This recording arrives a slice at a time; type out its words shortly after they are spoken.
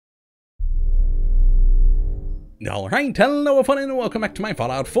Alright, hello everyone and welcome back to my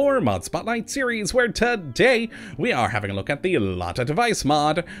Fallout 4 Mod Spotlight series, where today we are having a look at the Lota Device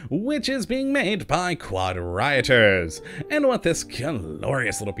mod, which is being made by Quad Rioters. And what this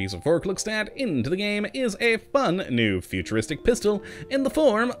glorious little piece of work looks to add into the game is a fun new futuristic pistol in the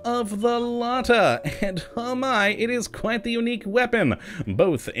form of the Lota. And oh my, it is quite the unique weapon,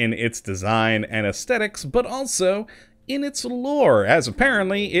 both in its design and aesthetics, but also in its lore, as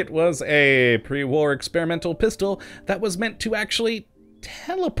apparently it was a pre-war experimental pistol that was meant to actually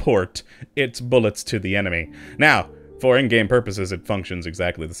teleport its bullets to the enemy. Now, for in-game purposes, it functions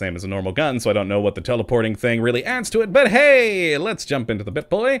exactly the same as a normal gun, so I don't know what the teleporting thing really adds to it, but hey, let's jump into the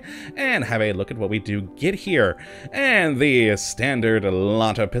BitBoy and have a look at what we do get here. And the standard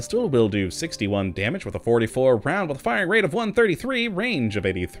Lota pistol will do 61 damage with a 44 round with a firing rate of 133, range of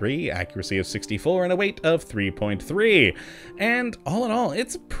 83, accuracy of 64, and a weight of 3.3. And all in all,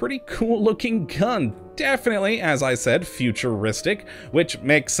 it's a pretty cool looking gun. Definitely, as I said, futuristic, which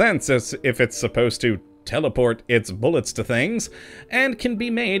makes sense as if it's supposed to teleport its bullets to things, and can be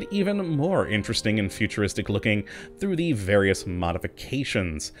made even more interesting and futuristic looking through the various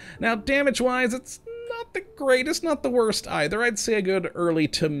modifications. Now, damage-wise, it's not the greatest, not the worst either. I'd say a good early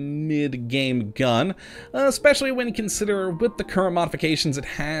to mid-game gun, especially when you consider with the current modifications it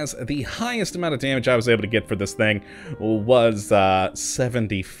has. The highest amount of damage I was able to get for this thing was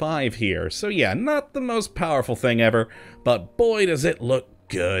 75 here. So yeah, not the most powerful thing ever, but boy does it look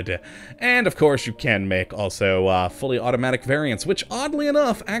good. And of course you can make also fully automatic variants, which oddly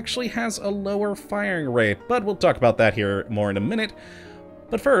enough actually has a lower firing rate, but we'll talk about that here more in a minute.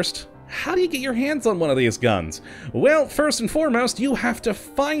 But first, how do you get your hands on one of these guns? Well, first and foremost, you have to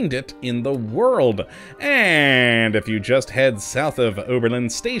find it in the world. And if you just head south of Oberlin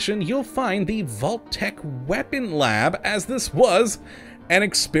Station, you'll find the Vault-Tec Weapon Lab, as this was an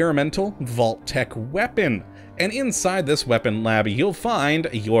experimental Vault-Tec weapon. And inside this weapon lab, you'll find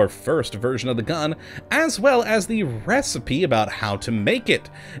your first version of the gun, as well as the recipe about how to make it.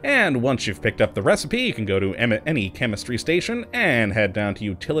 And once you've picked up the recipe, you can go to any chemistry station and head down to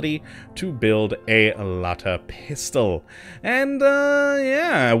utility to build a Lota pistol. And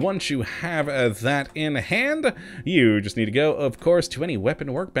yeah, once you have that in hand, you just need to go, of course, to any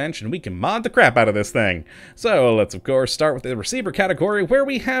weapon workbench and we can mod the crap out of this thing. So let's, of course, start with the receiver category, where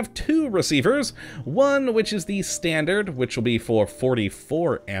we have two receivers, one which is the standard, which will be for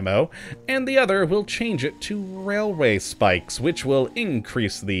 44 ammo, and the other will change it to railway spikes, which will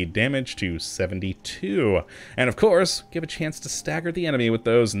increase the damage to 72. And of course, give a chance to stagger the enemy with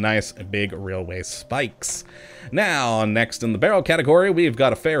those nice big railway spikes. Now, next in the barrel category, we've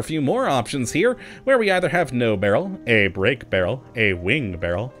got a fair few more options here, where we either have no barrel, a brake barrel, a wing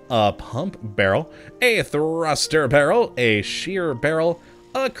barrel, a pump barrel, a thruster barrel, a shear barrel,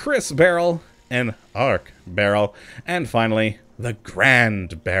 a Chris barrel, an arc barrel, and finally, the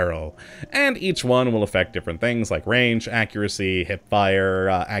grand barrel. And each one will affect different things like range, accuracy, hip fire,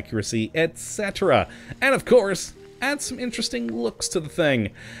 accuracy, etc. And of course, add some interesting looks to the thing.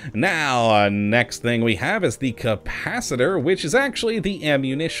 Now, next thing we have is the capacitor, which is actually the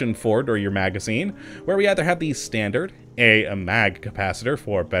ammunition fort, or your magazine, where we either have the standard, a mag capacitor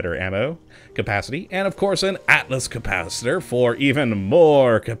for better ammo capacity, and of course an Atlas capacitor for even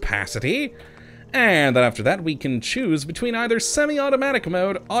more capacity. And then after that, we can choose between either semi-automatic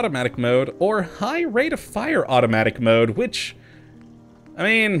mode, automatic mode, or high rate of fire automatic mode, which, I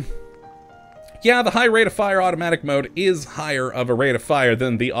mean, yeah, the high rate of fire automatic mode is higher of a rate of fire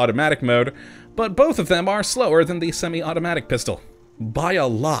than the automatic mode, but both of them are slower than the semi-automatic pistol. By a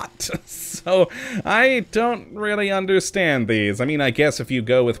lot. So I don't really understand these. I mean, I guess if you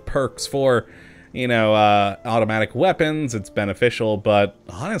go with perks for, you know, automatic weapons, it's beneficial, but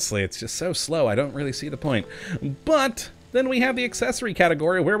honestly, it's just so slow, I don't really see the point. But then we have the accessory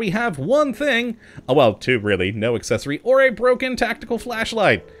category, where we have one thing, well, two really, no accessory, or a broken tactical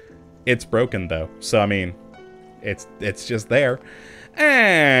flashlight. It's broken though, so I mean, it's just there.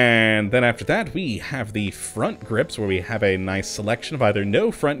 And then after that, we have the front grips, where we have a nice selection of either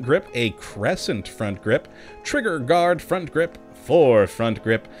no front grip, a crescent front grip, trigger guard front grip, 4 front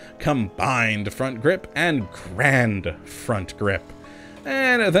grip, combined front grip, and grand front grip.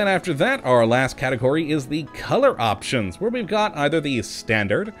 And then after that, our last category is the color options, where we've got either the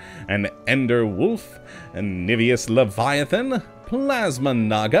standard, an Ender Wolf, an Niveus Leviathan, Plasma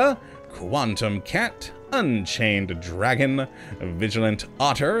Naga, Quantum Cat, Unchained Dragon, Vigilant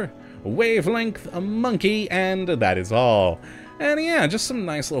Otter, Wavelength Monkey, and that is all. And yeah, just some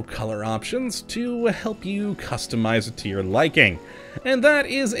nice little color options to help you customize it to your liking. And that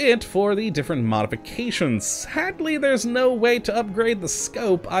is it for the different modifications. Sadly, there's no way to upgrade the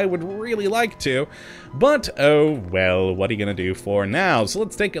scope. I would really like to, but oh well, what are you gonna do for now? So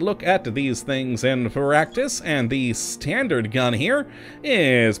let's take a look at these things in practice, and the standard gun here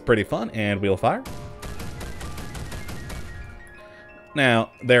is pretty fun, and we'll fire.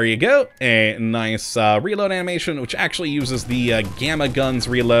 Now, there you go, a nice reload animation, which actually uses the Gamma Gun's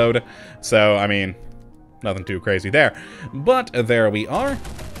reload, so, I mean, nothing too crazy there. But there we are.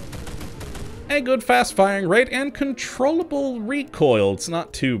 A good fast firing rate and controllable recoil. It's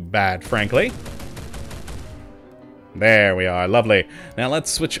not too bad, frankly. There we are, lovely. Now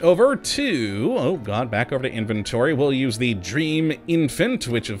let's switch over to, oh god, back over to inventory. We'll use the Dream Infant,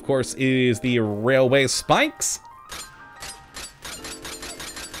 which of course is the railway spikes.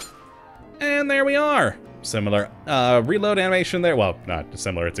 And there we are. Similar reload animation there. Well, not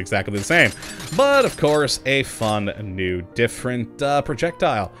similar, it's exactly the same. But of course, a fun new different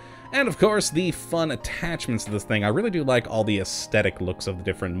projectile. And of course, the fun attachments to this thing. I really do like all the aesthetic looks of the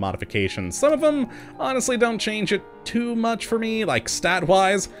different modifications. Some of them honestly don't change it too much for me, like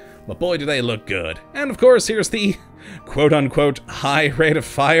stat-wise, but boy do they look good. And of course, here's the quote-unquote high rate of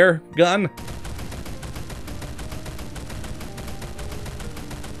fire gun.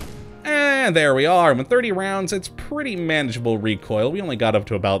 And there we are. With 30 rounds, it's pretty manageable recoil. We only got up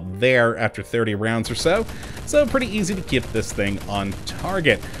to about there after 30 rounds or so. So pretty easy to keep this thing on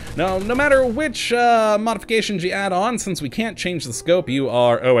target. Now, no matter which modifications you add on, since we can't change the scope, you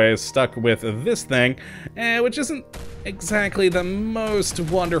are always stuck with this thing, which isn't exactly the most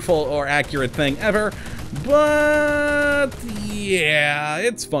wonderful or accurate thing ever. But yeah,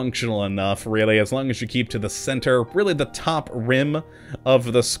 it's functional enough, really, as long as you keep to the center, really the top rim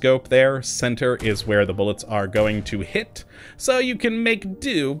of the scope there. Center is where the bullets are going to hit, so you can make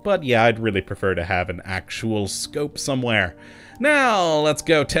do, but yeah, I'd really prefer to have an actual scope somewhere. Now, let's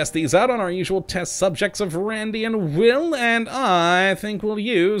go test these out on our usual test subjects of Randy and Will, and I think we'll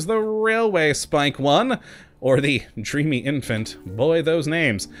use the Railway Spike one, or the Dreamy Infant, boy those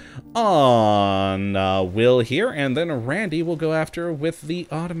names, on Will here, and then Randy will go after with the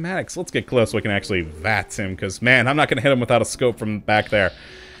automatics. Let's get close so we can actually VATS him, because man, I'm not going to hit him without a scope from back there.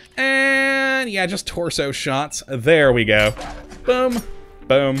 And yeah, just torso shots. There we go. Boom,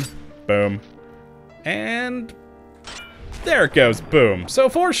 boom, boom, and there it goes, boom. So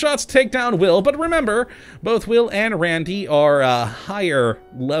 4 shots to take down Will, but remember, both Will and Randy are higher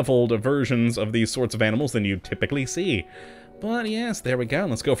leveled versions of these sorts of animals than you typically see. But yes, there we go.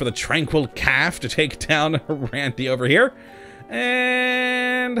 Let's go for the Tranquil Calf to take down Randy over here.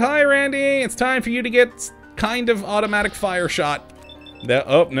 And hi, Randy. It's time for you to get kind of automatic fire shot.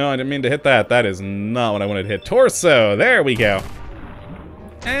 Oh, no, I didn't mean to hit that. That is not what I wanted to hit. Torso, there we go.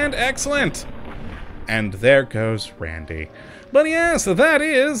 And excellent. And there goes Randy. But yes, that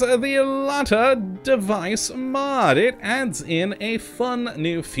is the Lota Device mod. It adds in a fun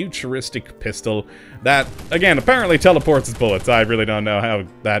new futuristic pistol that, again, apparently teleports its bullets. I really don't know how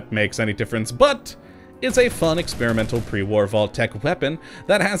that makes any difference, but it's a fun experimental pre-war Vault-Tec weapon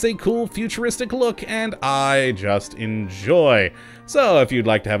that has a cool futuristic look, and I just enjoy. So if you'd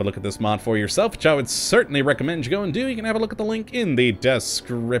like to have a look at this mod for yourself, which I would certainly recommend you go and do, you can have a look at the link in the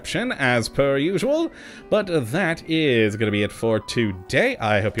description as per usual. But that is going to be it for today.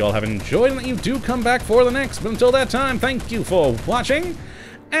 I hope you all have enjoyed and that you do come back for the next. But until that time, thank you for watching,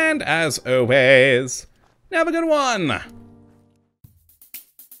 and as always, have a good one!